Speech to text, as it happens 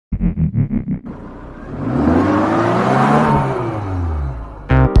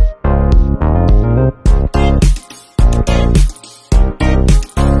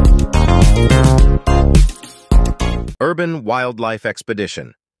Urban Wildlife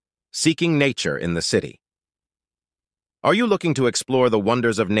Expedition, Seeking Nature in the City. Are you looking to explore the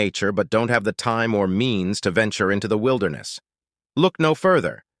wonders of nature but don't have the time or means to venture into the wilderness? Look no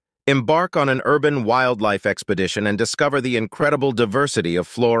further. Embark on an urban wildlife expedition and discover the incredible diversity of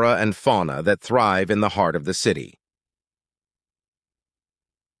flora and fauna that thrive in the heart of the city.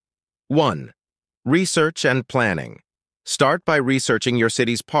 1. Research and planning. Start by researching your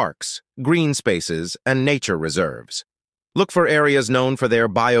city's parks, green spaces, and nature reserves. Look for areas known for their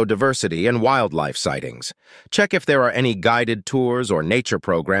biodiversity and wildlife sightings. Check if there are any guided tours or nature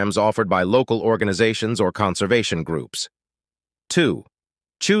programs offered by local organizations or conservation groups. 2.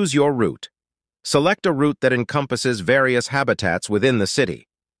 Choose your route. Select a route that encompasses various habitats within the city.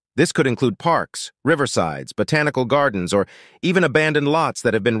 This could include parks, riversides, botanical gardens, or even abandoned lots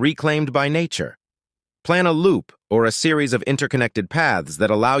that have been reclaimed by nature. Plan a loop or a series of interconnected paths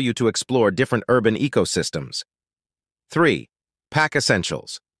that allow you to explore different urban ecosystems. 3. Pack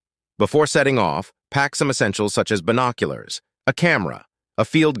essentials. Before setting off, pack some essentials such as binoculars, a camera, a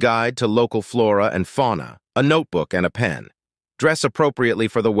field guide to local flora and fauna, a notebook, and a pen. Dress appropriately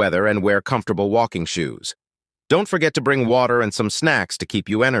for the weather and wear comfortable walking shoes. Don't forget to bring water and some snacks to keep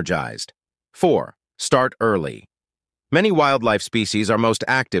you energized. 4. Start early. Many wildlife species are most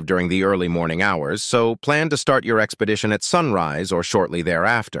active during the early morning hours, so plan to start your expedition at sunrise or shortly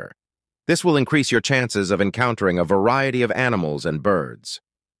thereafter. This will increase your chances of encountering a variety of animals and birds.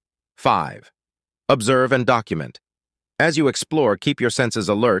 5. Observe and document. As you explore, keep your senses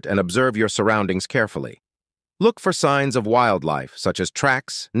alert and observe your surroundings carefully. Look for signs of wildlife, such as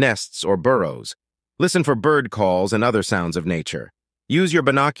tracks, nests, or burrows. Listen for bird calls and other sounds of nature. Use your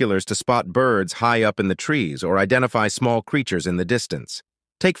binoculars to spot birds high up in the trees or identify small creatures in the distance.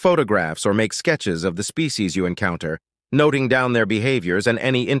 Take photographs or make sketches of the species you encounter, noting down their behaviors and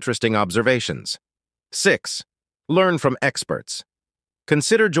any interesting observations. 6. Learn from experts.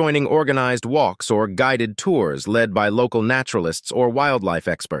 Consider joining organized walks or guided tours led by local naturalists or wildlife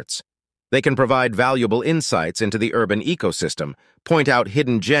experts. They can provide valuable insights into the urban ecosystem, point out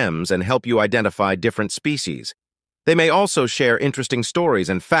hidden gems, and help you identify different species. They may also share interesting stories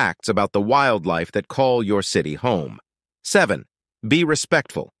and facts about the wildlife that call your city home. 7. Be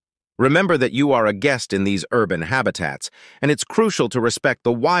respectful. Remember that you are a guest in these urban habitats, and it's crucial to respect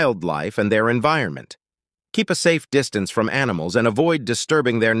the wildlife and their environment. Keep a safe distance from animals and avoid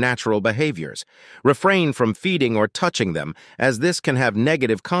disturbing their natural behaviors. Refrain from feeding or touching them, as this can have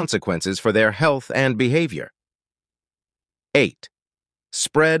negative consequences for their health and behavior. 8.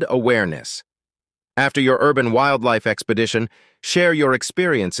 Spread awareness. After your urban wildlife expedition, share your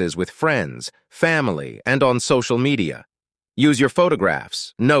experiences with friends, family, and on social media. Use your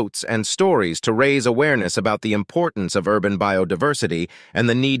photographs, notes, and stories to raise awareness about the importance of urban biodiversity and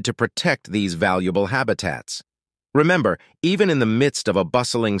the need to protect these valuable habitats. Remember, even in the midst of a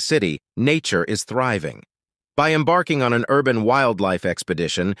bustling city, nature is thriving. By embarking on an urban wildlife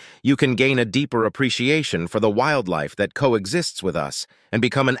expedition, you can gain a deeper appreciation for the wildlife that coexists with us and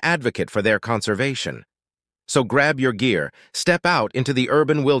become an advocate for their conservation. So grab your gear, step out into the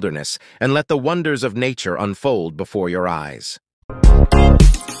urban wilderness, and let the wonders of nature unfold before your eyes.